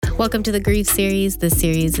Welcome to the Grief Series. This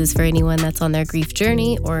series is for anyone that's on their grief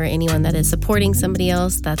journey or anyone that is supporting somebody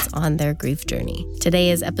else that's on their grief journey.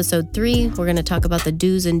 Today is episode 3. We're going to talk about the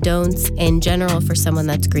do's and don'ts in general for someone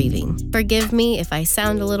that's grieving. Forgive me if I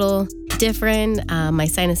sound a little different. My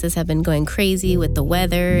sinuses have been going crazy with the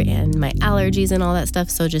weather and my allergies and all that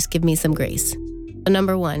stuff, so just give me some grace. So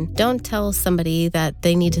number 1, don't tell somebody that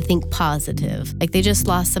they need to think positive. Like they just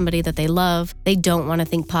lost somebody that they love. They don't want to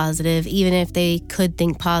think positive. Even if they could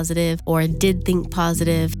think positive or did think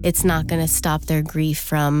positive, it's not going to stop their grief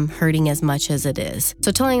from hurting as much as it is.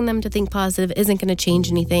 So telling them to think positive isn't going to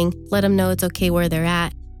change anything. Let them know it's okay where they're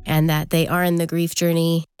at and that they are in the grief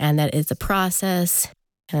journey and that it's a process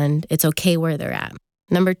and it's okay where they're at.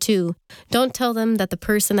 Number 2, don't tell them that the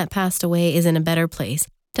person that passed away is in a better place.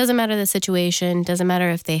 Doesn't matter the situation, doesn't matter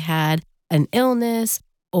if they had an illness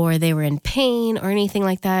or they were in pain or anything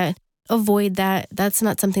like that. Avoid that. That's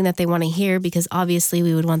not something that they want to hear because obviously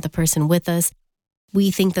we would want the person with us.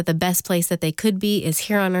 We think that the best place that they could be is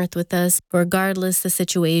here on earth with us, regardless the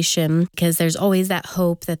situation, because there's always that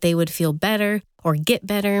hope that they would feel better or get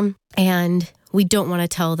better. And we don't want to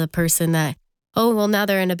tell the person that, oh, well, now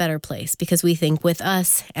they're in a better place because we think with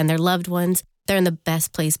us and their loved ones, they're in the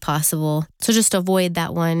best place possible. So just avoid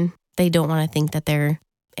that one. They don't want to think that they're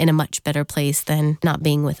in a much better place than not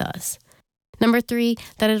being with us. Number 3,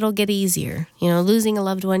 that it'll get easier. Losing a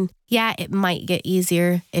loved one, yeah, it might get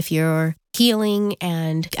easier if you're healing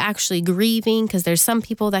and actually grieving, because there's some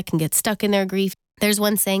people that can get stuck in their grief. There's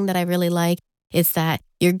one saying that I really like. It's that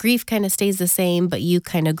your grief kind of stays the same, but you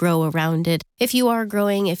kind of grow around it. If you are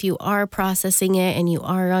growing, if you are processing it and you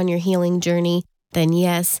are on your healing journey, then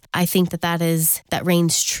yes, I think that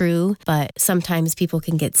reigns true. But sometimes people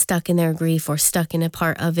can get stuck in their grief or stuck in a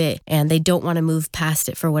part of it and they don't want to move past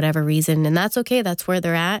it for whatever reason. And that's okay. That's where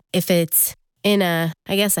they're at. If it's in a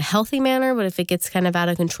healthy manner, but if it gets kind of out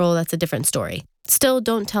of control, that's a different story. Still,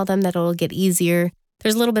 don't tell them that it'll get easier.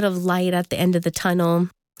 There's a little bit of light at the end of the tunnel,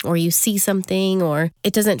 or you see something, or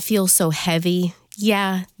it doesn't feel so heavy.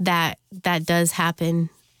 Yeah, that does happen.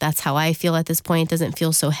 That's how I feel at this point. It doesn't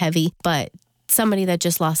feel so heavy, but somebody that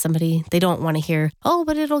just lost somebody, they don't want to hear, oh,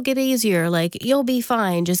 but it'll get easier. Like, you'll be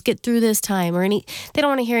fine. Just get through this time they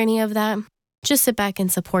don't want to hear any of that. Just sit back and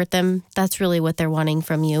support them. That's really what they're wanting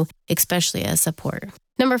from you, especially as support.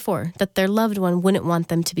 Number 4, that their loved one wouldn't want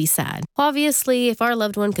them to be sad. Obviously, if our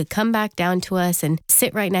loved one could come back down to us and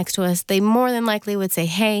sit right next to us, they more than likely would say,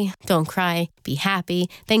 hey, don't cry, be happy,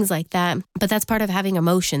 things like that. But that's part of having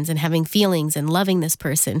emotions and having feelings and loving this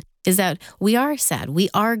person, is that we are sad. We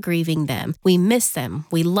are grieving them. We miss them.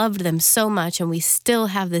 We loved them so much, and we still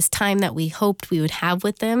have this time that we hoped we would have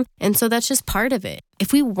with them. And so that's just part of it.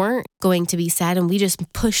 If we weren't going to be sad and we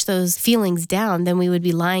just push those feelings down, then we would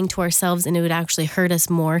be lying to ourselves and it would actually hurt us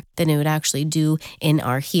more than it would actually do in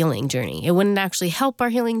our healing journey. It wouldn't actually help our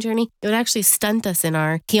healing journey. It would actually stunt us in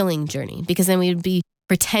our healing journey, because then we would be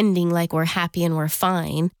pretending like we're happy and we're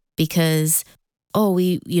fine because, oh,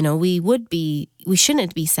 we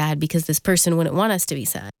shouldn't be sad because this person wouldn't want us to be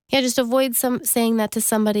sad. Yeah, just avoid saying that to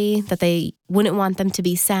somebody, that they wouldn't want them to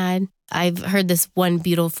be sad. I've heard this one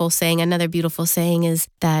beautiful saying. Another beautiful saying is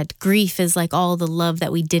that grief is like all the love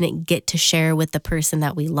that we didn't get to share with the person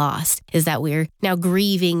that we lost, is that we're now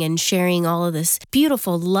grieving and sharing all of this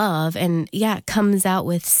beautiful love. And yeah, it comes out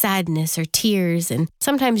with sadness or tears and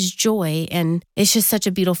sometimes joy. And it's just such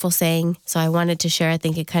a beautiful saying. So I wanted to share. I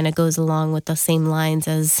think it kind of goes along with the same lines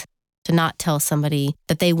as to not tell somebody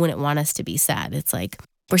that they wouldn't want us to be sad. It's like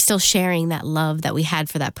we're still sharing that love that we had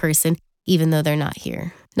for that person, even though they're not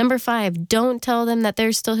here. Number 5, don't tell them that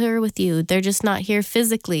they're still here with you. They're just not here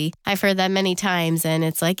physically. I've heard that many times, and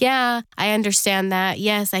it's like, yeah, I understand that.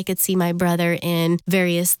 Yes, I could see my brother in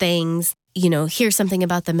various things. Hear something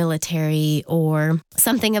about the military or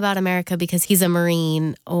something about America because he's a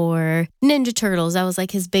Marine, or Ninja Turtles. That was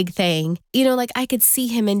like his big thing. I could see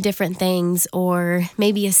him in different things, or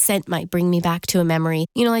maybe a scent might bring me back to a memory.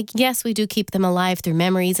 Yes, we do keep them alive through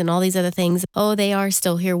memories and all these other things. Oh, they are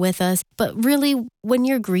still here with us. But really, when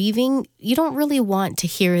you're grieving, you don't really want to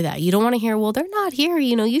hear that. You don't want to hear, well, they're not here.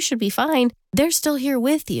 You should be fine. They're still here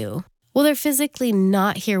with you. Well, they're physically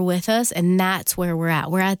not here with us, and that's where we're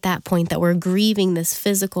at. We're at that point that we're grieving this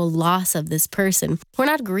physical loss of this person. We're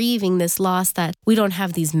not grieving this loss that we don't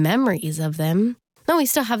have these memories of them. No, we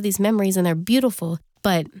still have these memories, and they're beautiful,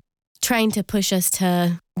 but trying to push us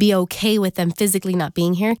to be okay with them physically not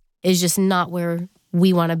being here is just not where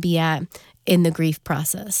we want to be at in the grief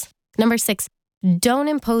process. Number 6, don't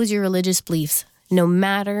impose your religious beliefs, no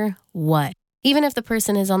matter what. Even if the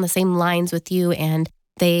person is on the same lines with you and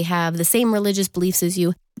they have the same religious beliefs as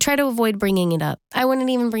you, try to avoid bringing it up. I wouldn't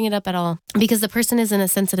even bring it up at all because the person is in a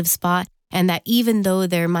sensitive spot, and that even though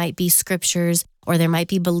there might be scriptures or there might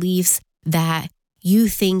be beliefs that you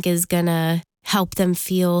think is going to help them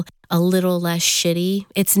feel a little less shitty,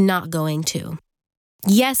 it's not going to.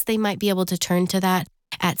 Yes, they might be able to turn to that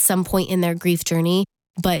at some point in their grief journey,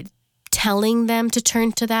 but telling them to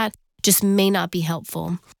turn to that just may not be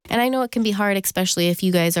helpful. And I know it can be hard, especially if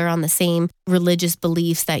you guys are on the same religious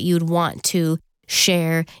beliefs that you'd want to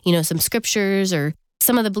share, some scriptures or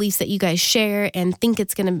some of the beliefs that you guys share and think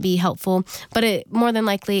it's going to be helpful, but more than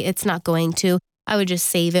likely it's not going to. I would just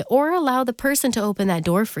save it or allow the person to open that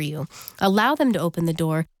door for you. Allow them to open the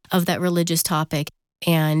door of that religious topic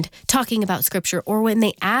and talking about scripture, or when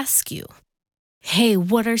they ask you, hey,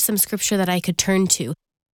 what are some scripture that I could turn to?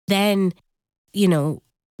 Then,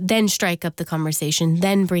 then strike up the conversation,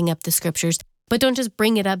 then bring up the scriptures, but don't just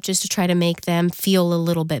bring it up just to try to make them feel a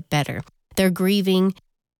little bit better. They're grieving,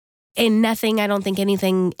 and I don't think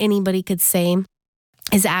anything anybody could say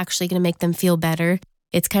is actually going to make them feel better.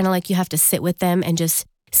 It's kind of like you have to sit with them and just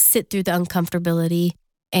sit through the uncomfortability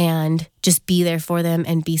and just be there for them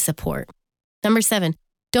and be support. Number 7,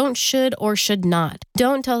 don't should or should not.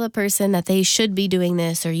 Don't tell the person that they should be doing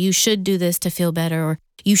this, or you should do this to feel better, or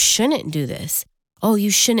you shouldn't do this. Oh,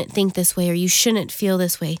 you shouldn't think this way, or you shouldn't feel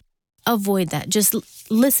this way. Avoid that. Just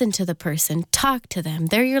listen to the person. Talk to them.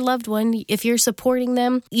 They're your loved one. If you're supporting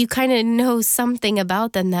them, you kind of know something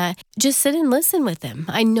about them that just sit and listen with them.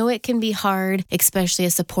 I know it can be hard, especially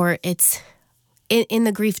as support. It's in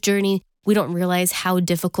the grief journey, we don't realize how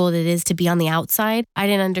difficult it is to be on the outside. I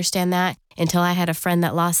didn't understand that until I had a friend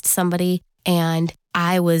that lost somebody, and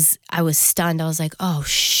I was stunned. I was like, oh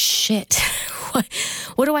shit.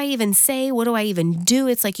 What do I even say? What do I even do?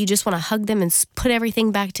 It's like you just want to hug them and put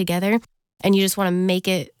everything back together, and you just want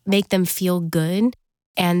to make them feel good.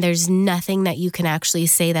 And there's nothing that you can actually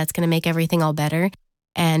say that's going to make everything all better.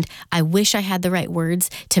 And I wish I had the right words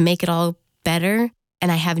to make it all better,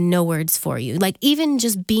 and I have no words for you. Like, even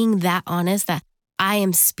just being that honest that I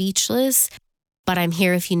am speechless, but I'm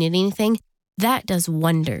here if you need anything, that does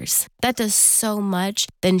wonders. That does so much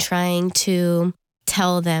than trying to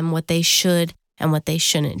tell them what they should and what they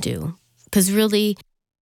shouldn't do. Because really,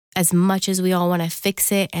 as much as we all want to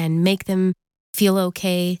fix it and make them feel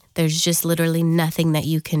okay, there's just literally nothing that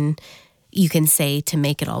you can say to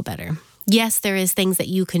make it all better. Yes, there is things that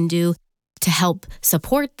you can do to help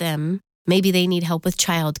support them. Maybe they need help with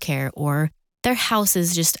childcare, or their house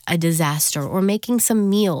is just a disaster, or making some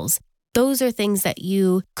meals. Those are things that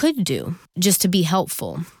you could do just to be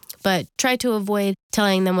helpful, but try to avoid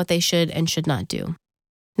telling them what they should and should not do.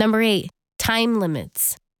 Number 8, time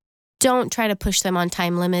limits. Don't try to push them on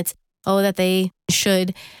time limits. Oh, that they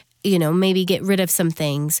should, maybe get rid of some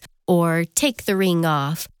things, or take the ring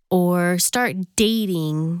off, or start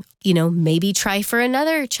dating, maybe try for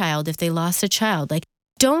another child if they lost a child. Like,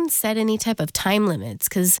 don't set any type of time limits,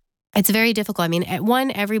 because it's very difficult. I mean, at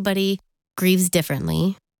 1, everybody grieves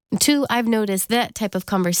differently. 2, I've noticed that type of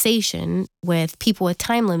conversation with people with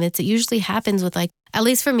time limits, it usually happens with, like, at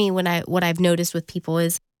least for me, what I've noticed with people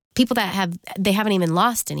is people that they haven't even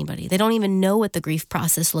lost anybody. They don't even know what the grief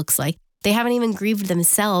process looks like. They haven't even grieved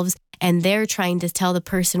themselves, and they're trying to tell the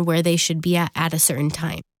person where they should be at a certain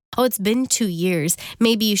time. Oh, it's been 2 years.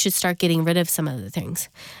 Maybe you should start getting rid of some of the things.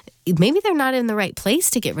 Maybe they're not in the right place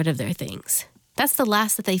to get rid of their things. That's the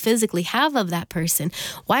last that they physically have of that person.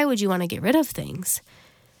 Why would you want to get rid of things?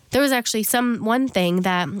 There was actually one thing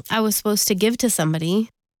that I was supposed to give to somebody,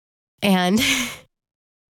 and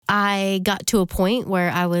I got to a point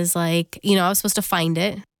where I was like, I was supposed to find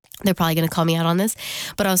it. They're probably going to call me out on this,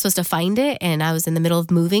 but I was supposed to find it, and I was in the middle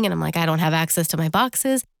of moving, and I'm like, I don't have access to my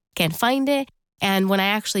boxes, can't find it. And when I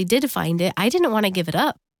actually did find it, I didn't want to give it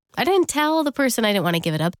up. I didn't tell the person I didn't want to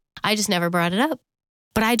give it up. I just never brought it up.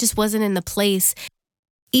 But I just wasn't in the place,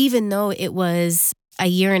 even though it was a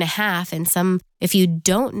year and a half. And if you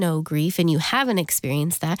don't know grief and you haven't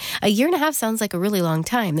experienced that, a year and a half sounds like a really long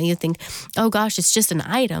time. Then you think, oh gosh, it's just an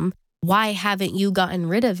item. Why haven't you gotten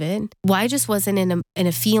rid of it? Well, I just wasn't in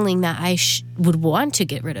a feeling that I would want to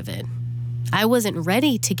get rid of it. I wasn't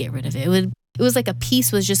ready to get rid of it. It was like a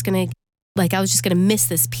piece was just going to, like I was just going to miss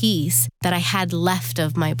this piece that I had left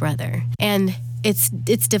of my brother. And it's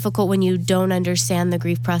difficult when you don't understand the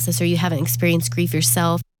grief process or you haven't experienced grief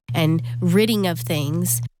yourself and ridding of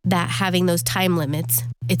things, that having those time limits,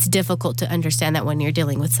 it's difficult to understand that when you're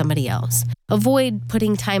dealing with somebody else. Avoid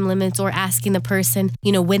putting time limits or asking the person,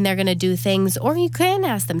 when they're going to do things, or you can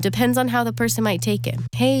ask them, depends on how the person might take it.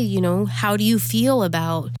 Hey, how do you feel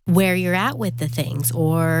about where you're at with the things,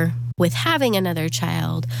 or with having another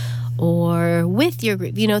child, or with your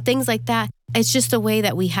grief, things like that. It's just a way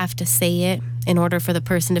that we have to say it in order for the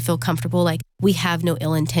person to feel comfortable, like we have no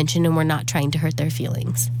ill intention and we're not trying to hurt their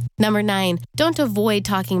feelings. Number 9, don't avoid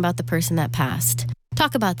talking about the person that passed.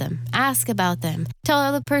 Talk about them. Ask about them.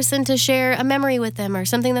 Tell the person to share a memory with them or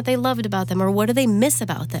something that they loved about them or what do they miss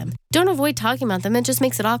about them. Don't avoid talking about them. It just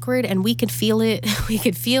makes it awkward and we could feel it. We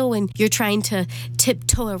could feel when you're trying to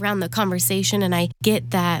tiptoe around the conversation, and I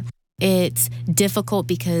get that it's difficult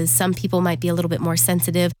because some people might be a little bit more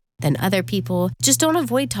sensitive than other people. Just don't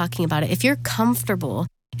avoid talking about it. If you're comfortable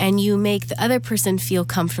and you make the other person feel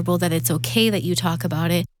comfortable that it's okay that you talk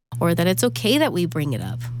about it or that it's okay that we bring it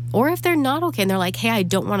up. Or if they're not okay and they're like, hey, I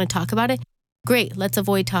don't want to talk about it, great, let's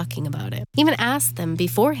avoid talking about it. Even ask them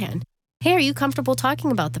beforehand, hey, are you comfortable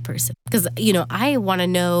talking about the person? Because, I want to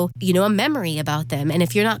know, a memory about them. And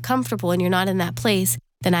if you're not comfortable and you're not in that place,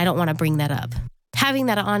 then I don't want to bring that up. Having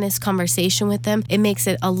that honest conversation with them, it makes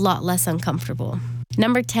it a lot less uncomfortable.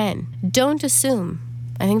 Number 10, don't assume.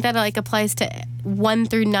 I think that applies to 1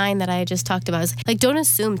 through 9 that I just talked about. Is don't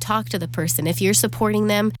assume, talk to the person. If you're supporting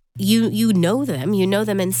them, you know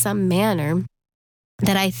them in some manner,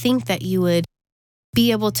 that I think that you would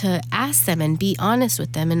be able to ask them and be honest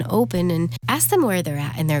with them and open and ask them where they're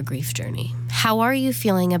at in their grief journey. How are you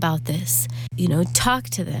feeling about this? Talk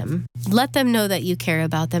to them. Let them know that you care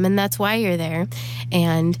about them and that's why you're there.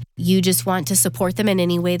 And you just want to support them in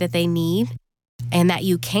any way that they need and that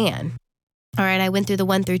you can. All right, I went through the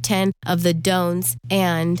 1 through 10 of the don'ts,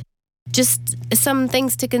 and just some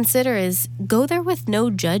things to consider is go there with no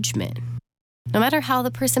judgment. No matter how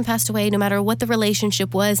the person passed away, no matter what the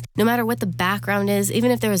relationship was, no matter what the background is,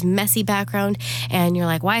 even if there was messy background and you're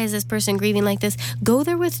like, why is this person grieving like this? Go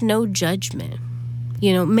there with no judgment.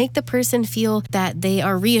 Make the person feel that they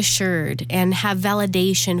are reassured and have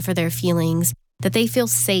validation for their feelings, that they feel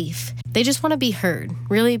safe. They just want to be heard.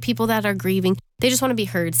 Really, people that are grieving, they just want to be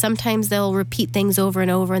heard. Sometimes they'll repeat things over and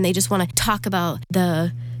over and they just want to talk about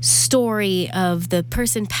the story of the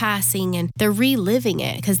person passing and they're reliving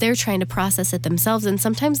it because they're trying to process it themselves. And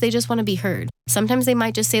sometimes they just want to be heard. Sometimes they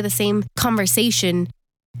might just say the same conversation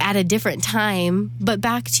at a different time, but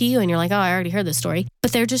back to you. And you're like, oh, I already heard this story.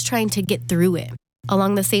 But they're just trying to get through it.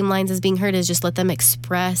 Along the same lines as being heard is just let them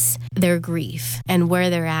express their grief and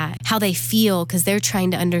where they're at, how they feel, because they're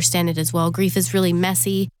trying to understand it as well. Grief is really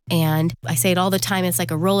messy. And I say it all the time, it's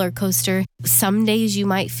like a roller coaster. Some days you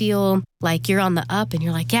might feel like you're on the up and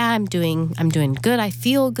you're like, yeah, I'm doing good. I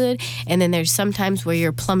feel good. And then there's some times where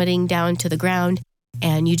you're plummeting down to the ground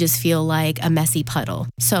and you just feel like a messy puddle.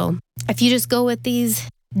 So if you just go with these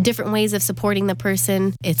different ways of supporting the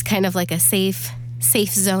person, it's kind of like a safe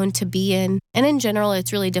zone to be in. And in general,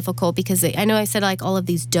 it's really difficult because I know I said all of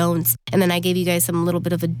these don'ts, and then I gave you guys some little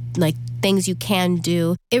bit of things you can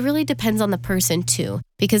do. It really depends on the person too,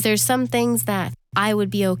 because there's some things that I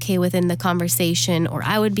would be okay with in the conversation, or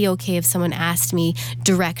I would be okay if someone asked me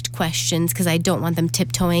direct questions because I don't want them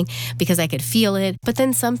tiptoeing because I could feel it. But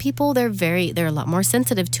then some people, they're a lot more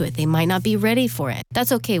sensitive to it. They might not be ready for it.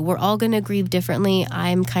 That's okay. We're all going to grieve differently.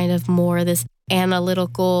 I'm kind of more this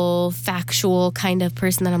analytical, factual kind of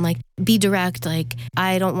person that I'm like, be direct.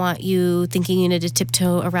 I don't want you thinking you need to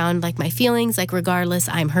tiptoe around my feelings. Regardless,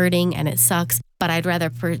 I'm hurting and it sucks, but I'd rather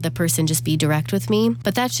the person just be direct with me.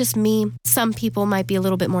 But that's just me. Some people might be a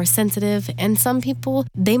little bit more sensitive, and some people,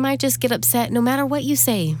 they might just get upset no matter what you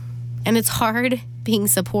say. And it's hard being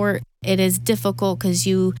support. It is difficult because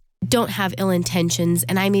you don't have ill intentions.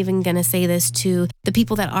 And I'm even going to say this to the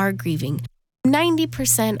people that are grieving.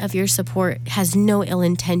 90% of your support has no ill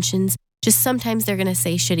intentions. Just sometimes they're going to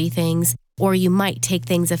say shitty things, or you might take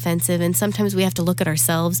things offensive. And sometimes we have to look at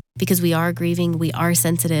ourselves because we are grieving, we are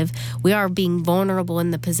sensitive, we are being vulnerable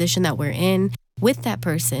in the position that we're in with that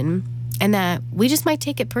person, and that we just might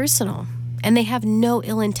take it personal. And they have no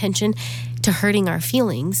ill intention to hurting our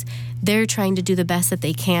feelings. They're trying to do the best that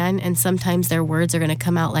they can, and sometimes their words are going to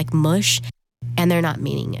come out like mush, and they're not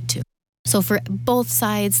meaning it to. So for both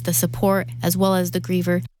sides, the support as well as the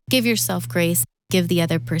griever, give yourself grace, give the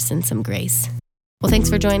other person some grace. Well, thanks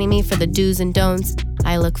for joining me for the do's and don'ts.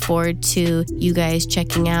 I look forward to you guys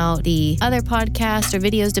checking out the other podcasts or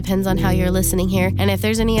videos, depends on how you're listening here. And if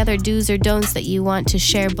there's any other do's or don'ts that you want to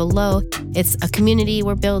share below, it's a community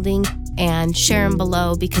we're building, and share them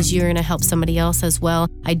below because you're going to help somebody else as well.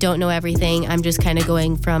 I don't know everything. I'm just kind of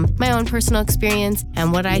going from my own personal experience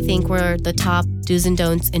and what I think were the top do's and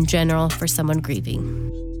don'ts in general for someone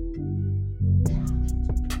grieving.